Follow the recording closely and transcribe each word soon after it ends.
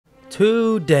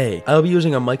today I'll be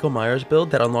using a Michael Myers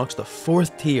build that unlocks the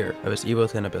 4th tier of his Evil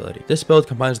Within ability. This build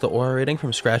combines the aura rating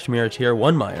from Scratch Mirror tier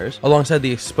 1 Myers alongside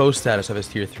the exposed status of his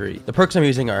tier 3. The perks I'm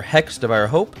using are Hex, Devour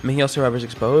Hope, making all survivors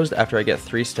exposed after I get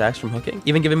 3 stacks from hooking,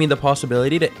 even giving me the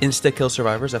possibility to insta-kill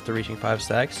survivors after reaching 5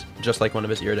 stacks, just like one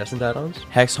of his iridescent add-ons.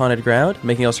 Hex Haunted Ground,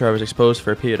 making all survivors exposed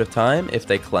for a period of time if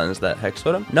they cleanse that Hex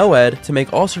totem. Noed, to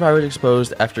make all survivors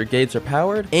exposed after gates are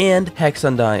powered, and Hex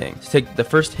Undying, to take the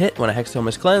first hit when a Hex totem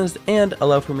is cleansed and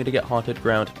allow for me to get Haunted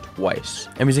Ground twice.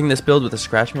 I'm using this build with a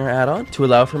Scratch Mirror add-on to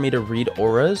allow for me to read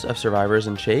auras of survivors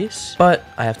and chase, but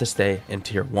I have to stay in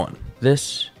tier 1.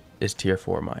 This is tier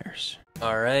 4 Myers.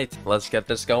 Alright, let's get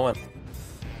this going.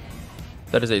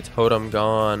 That is a totem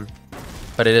gone,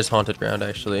 but it is Haunted Ground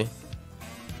actually.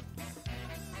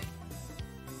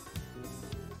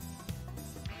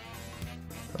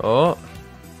 Oh.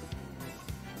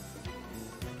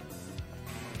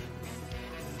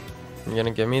 You're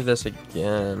gonna give me this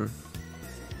again.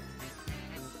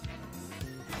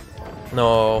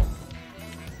 No.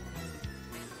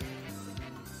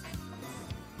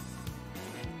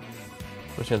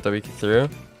 I'm just gonna W kick through.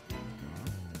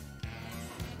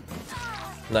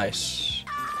 Nice.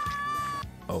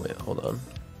 Oh wait, hold on.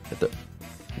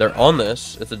 They're on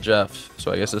this. It's a Jeff,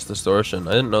 so I guess it's distortion.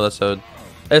 I didn't know that's how.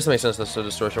 I guess it makes sense that's how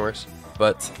distortion works.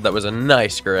 But that was a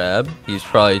nice grab. He's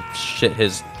probably shit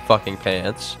his fucking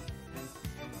pants.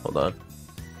 Hold on.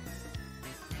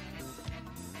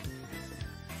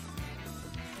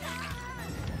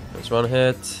 There's one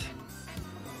hit.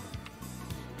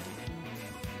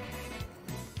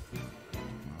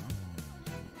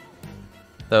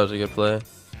 That was a good play.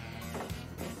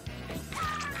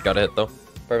 Got a hit though.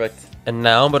 Perfect. And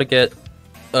now I'm gonna get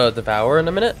Devour in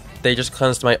a minute. They just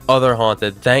cleansed my other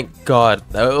Haunted. Thank God.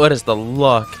 What is the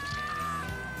luck?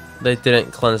 They didn't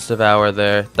cleanse Devour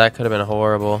there. That could have been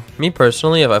horrible. Me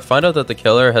personally, if I find out that the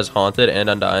killer has Haunted and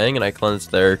Undying and I cleanse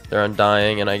their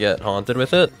Undying and I get Haunted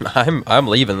with it, I'm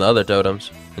leaving the other totems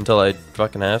until I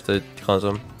fucking have to cleanse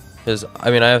them. Because,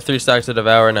 I mean, I have 3 stacks of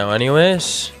Devour now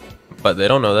anyways, but they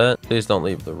don't know that. Please don't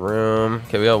leave the room.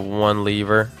 Okay, we got 1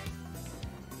 lever.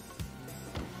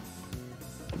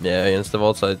 Yeah, insta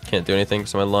vaults, I can't do anything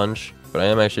because of my lunge, but I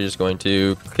am actually just going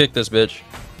to kick this bitch.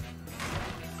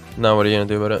 Now what are you gonna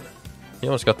do about it? He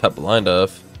almost got that blind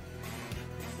off.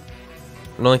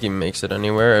 I don't think he makes it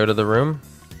anywhere out of the room.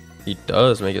 He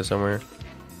does make it somewhere.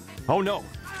 Oh no.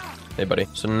 Hey buddy.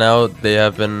 So now they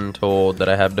have been told that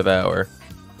I have Devour.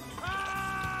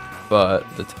 But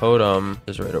the totem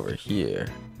is right over here.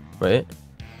 Right?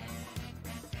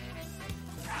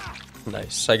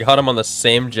 Nice. I got him on the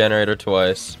same generator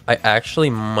twice. I actually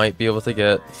might be able to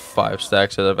get 5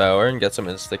 stacks of Devour and get some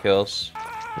insta-kills.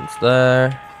 It's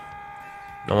there.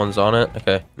 No one's on it.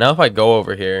 Okay. Now if I go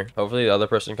over here, hopefully the other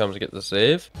person comes to get the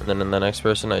save. And then the next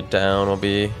person I down will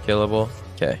be killable.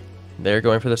 Okay. They're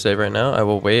going for the save right now. I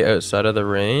will wait outside of the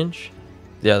range.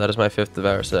 Yeah, that is my 5th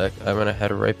Devour stack. I'm going to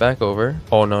head right back over.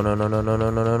 Oh, no, no, no, no, no, no,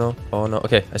 no, no, no. Oh, no.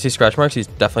 Okay. I see scratch marks. He's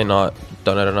definitely not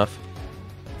done it enough.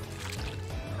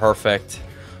 Perfect.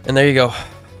 And there you go.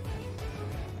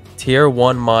 Tier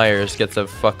 1 Myers gets a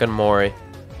fucking Mori.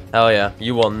 Hell yeah.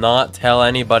 You will not tell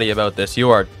anybody about this. You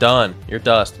are done. You're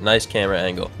dust. Nice camera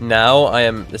angle. Now I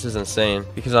am... This is insane.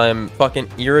 Because I am fucking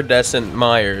iridescent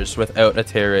Myers without a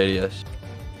tear radius.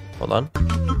 Hold on.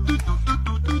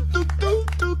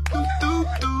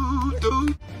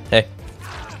 Hey.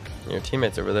 Your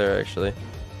teammate's over there, actually.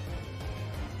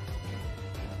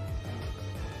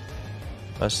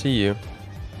 I see you.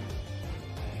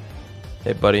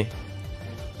 Hey, buddy.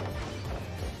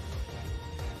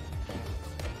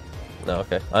 No,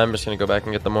 okay. I'm just gonna go back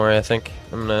and get the Mori, I think.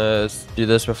 I'm gonna do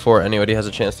this before anybody has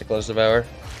a chance to close Devour.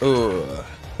 Ooh.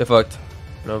 Get fucked.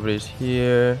 Nobody's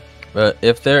here. But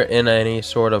if they're in any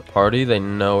sort of party, they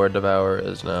know where Devour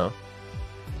is now.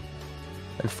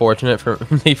 Unfortunate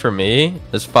for me,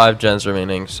 there's 5 gens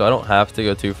remaining, so I don't have to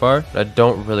go too far. But I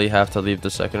don't really have to leave the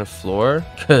 2nd floor,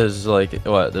 because, like,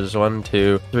 what? There's 1,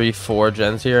 2, 3, 4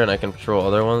 gens here, and I can patrol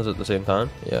other ones at the same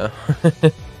time. Yeah.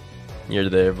 You're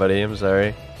there, buddy. I'm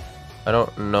sorry. I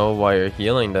don't know why you're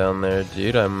healing down there,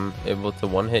 dude. I'm able to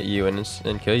one-hit you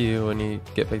and kill you when you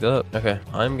get picked up. Okay,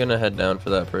 I'm gonna head down for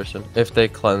that person. If they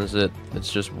cleanse it,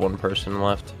 it's just 1 person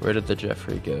left. Where did the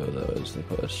Jeffrey go, though, is the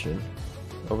question.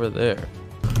 Over there.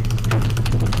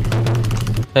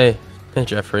 Hey,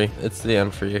 Jeffrey. It's the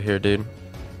end for you here, dude.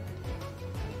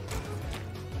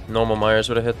 Normal Myers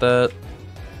would have hit that.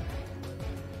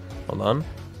 Hold on.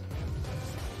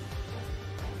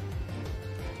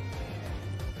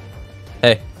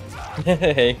 Hey.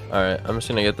 Hey. Alright, I'm just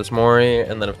gonna get this Mori,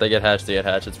 and then if they get hatched, they get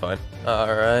hatched. It's fine.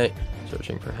 Alright.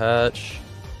 Searching for hatch.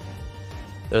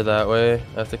 They're that way.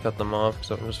 I have to cut them off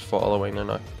because I'm just following.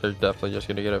 They're definitely just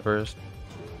gonna get it first.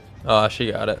 Ah,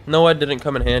 she got it. No, I didn't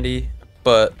come in handy,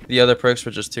 but the other perks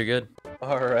were just too good.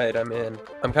 Alright, I'm in.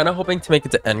 I'm kind of hoping to make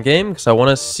it to endgame because I want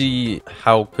to see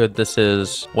how good this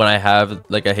is when I have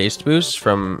like a haste boost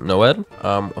from Noed.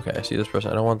 Okay, I see this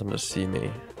person. I don't want them to see me.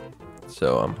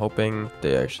 So I'm hoping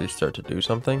they actually start to do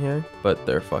something here, but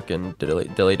they're fucking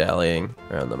dilly-dallying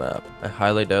around the map. I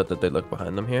highly doubt that they look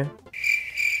behind them here.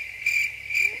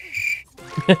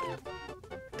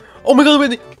 Oh my god,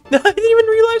 wait, I didn't even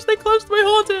realize they closed my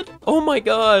haunted. Oh my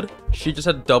god. She just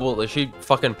had double, like, she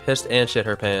fucking pissed and shit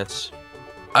her pants.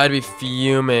 I'd be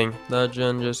fuming.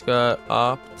 Legend just got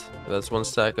opt. That's one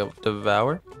stack of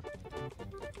Devour.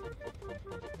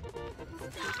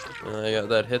 I got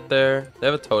that hit there. They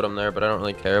have a totem there, but I don't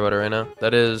really care about it right now.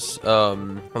 That is, a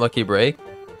lucky break.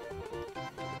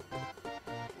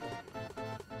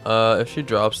 If she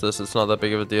drops this, it's not that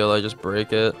big of a deal. I just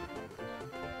break it.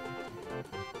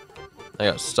 I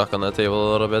got stuck on that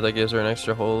table a little bit. That gives her an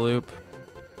extra whole loop.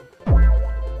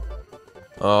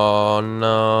 Oh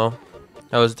no.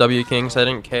 That was W King, so I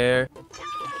didn't care.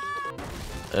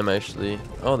 I'm actually...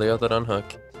 Oh, they got that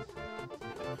unhook.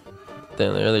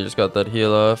 Damn, they just got that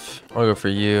heal off. I'll go for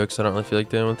you, because I don't really feel like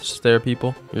dealing with the stair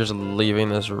people. You're just leaving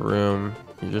this room.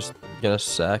 You're just gonna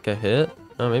sack a hit?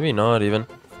 Oh, maybe not even.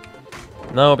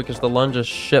 No, because the lunge is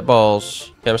shitballs.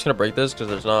 Okay, I'm just gonna break this, because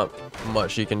there's not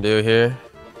much you can do here.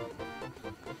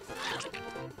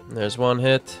 There's one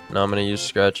hit. Now I'm gonna use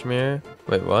Scratch Mirror.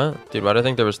 Wait, what? Dude, why do I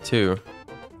think there was two?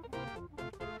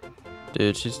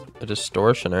 Dude, she's a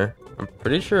distortioner. I'm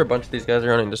pretty sure a bunch of these guys are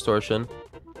running distortion.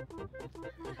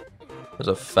 There's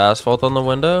a fast fault on the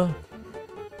window.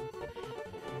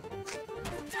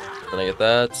 And I get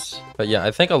that. But yeah,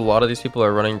 I think a lot of these people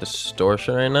are running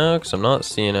distortion right now because I'm not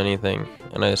seeing anything.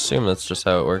 And I assume that's just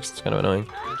how it works. It's kind of annoying.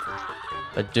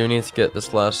 I do need to get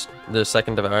the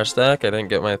second Devour stack. I didn't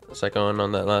get my second one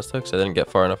on that last hook, so I didn't get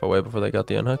far enough away before they got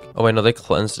the unhook. Oh wait, no, they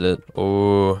cleansed it.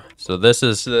 Oh, so this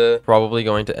is probably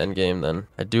going to end game then.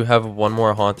 I do have one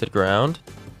more haunted ground.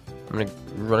 I'm gonna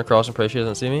run across and pray she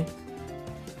doesn't see me.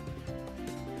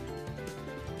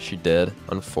 She did,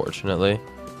 unfortunately.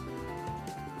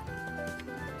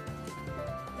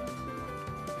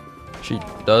 She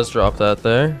does drop that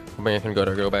there. Hoping I can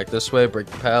go back this way, break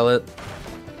the pallet.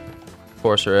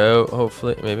 Force her out,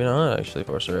 hopefully. Maybe not actually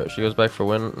force her out. She goes back for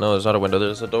win. No, there's not a window,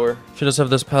 there's a door. She does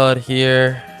have this pallet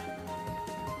here.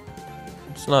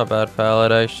 It's not a bad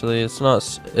pallet actually. It's not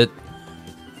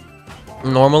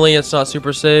normally it's not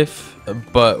super safe,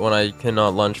 but when I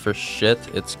cannot lunge for shit,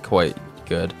 it's quite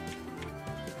good.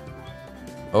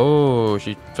 Oh,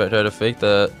 she tried to fake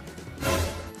that.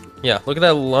 Yeah, look at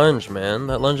that lunge, man.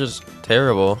 That lunge is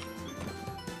terrible.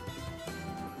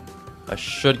 I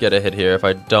should get a hit here. If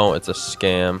I don't, it's a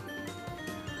scam.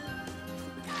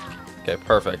 Okay,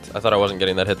 perfect. I thought I wasn't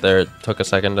getting that hit there. It took a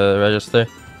second to register.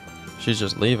 She's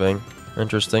just leaving.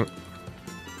 Interesting.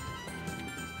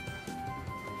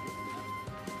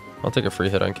 I'll take a free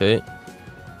hit on Kate.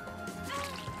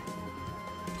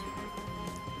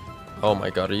 Oh my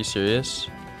god, are you serious?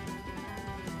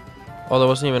 Oh, that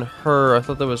wasn't even her. I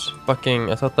thought that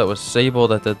was Sable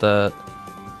that did that.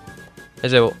 Hey,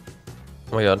 Sable.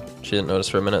 Oh my god, she didn't notice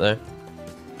for a minute there.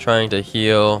 Trying to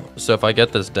heal. So if I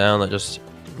get this down, that just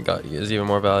is even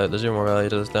more value. There's even more value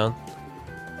to this down.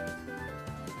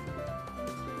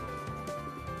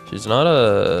 She's not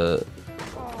a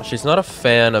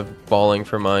fan of balling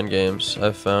for mind games,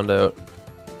 I've found out.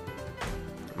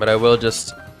 But I will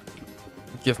just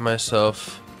give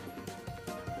myself...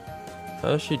 How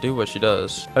does she do what she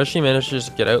does? How does she manage to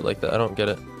just get out like that? I don't get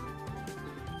it.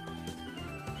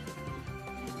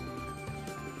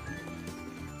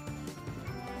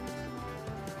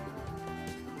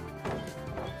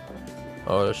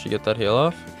 Oh, does she get that heal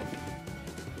off?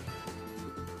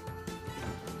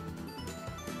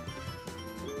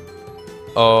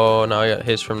 Oh, now I got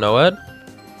haste from Noed.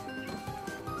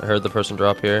 I heard the person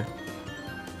drop here.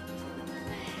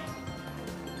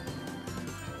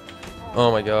 Oh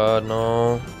my god,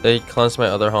 no. They cleansed my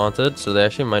other haunted, so they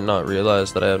actually might not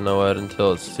realize that I have Noed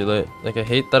until it's too late. Like, I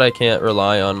hate that I can't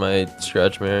rely on my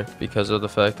Scratch Mirror because of the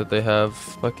fact that they have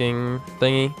fucking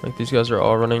thingy. Like, these guys are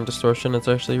all running distortion. It's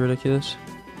actually ridiculous.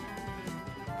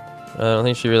 I don't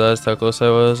think she realized how close I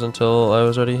was until I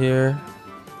was already here.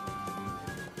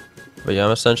 But yeah,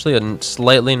 I'm essentially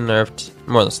slightly nerfed,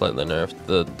 more than slightly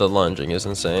nerfed. The lunging is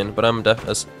insane, but I'm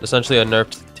essentially a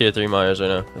nerfed tier 3 Myers right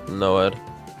now with Noed.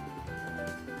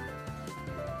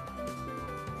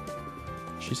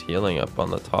 She's healing up on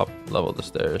the top level of the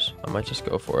stairs. I might just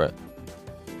go for it.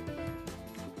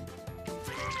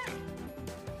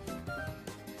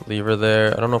 Leave her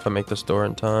there. I don't know if I make this door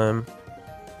in time.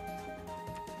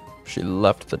 She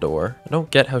left the door. I don't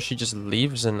get how she just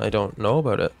leaves and I don't know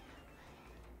about it.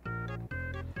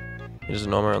 He doesn't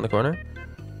know I'm around the corner?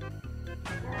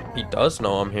 He does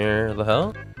know I'm here. What the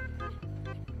hell?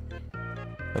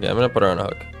 Okay, I'm gonna put her on a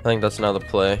hook. I think that's now the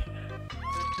play.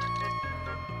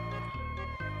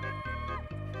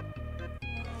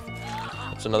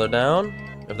 That's another down.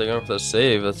 If they're going for the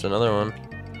save, that's another one.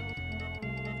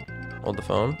 Hold the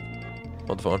phone.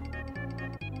 Hold the phone.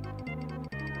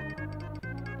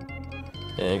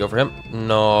 And go for him.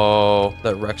 No,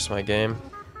 that wrecks my game.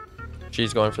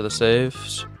 She's going for the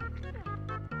saves.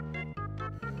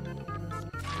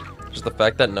 Just the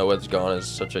fact that Noah's gone is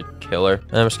such a killer.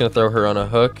 And I'm just gonna throw her on a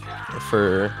hook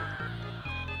for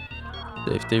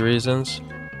safety reasons.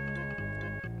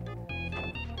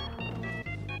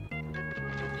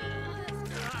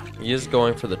 He is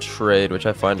going for the trade, which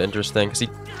I find interesting because he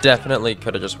definitely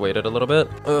could have just waited a little bit.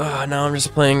 Ugh, now I'm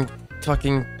just playing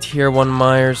fucking tier 1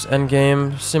 Myers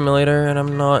endgame simulator and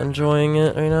I'm not enjoying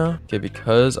it right now. Okay,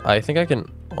 because I think I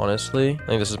can honestly, I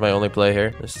think this is my only play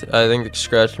here. I think the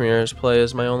scratch mirrors play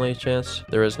is my only chance.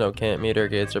 There is no can't meter,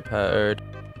 gates are powered.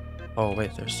 Oh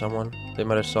wait, there's someone. They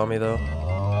might have saw me though.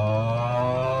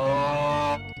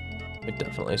 They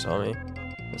definitely saw me.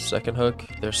 The second hook,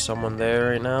 there's someone there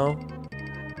right now.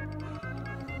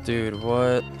 Dude,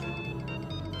 what?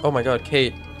 Oh my god,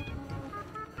 Kate.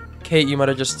 Kate, you might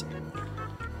have just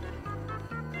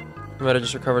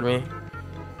recovered me.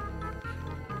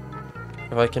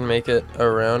 If I can make it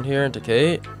around here into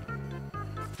Kate.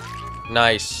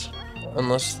 Nice.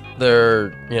 Unless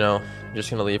they're, you know, just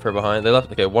gonna leave her behind. They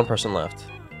left. Okay, one person left.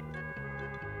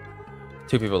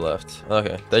 2 people left.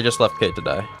 Okay, they just left Kate to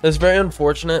die. It's very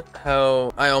unfortunate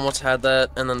how I almost had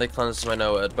that and then they cleansed my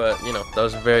NOED, but you know, that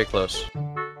was very close.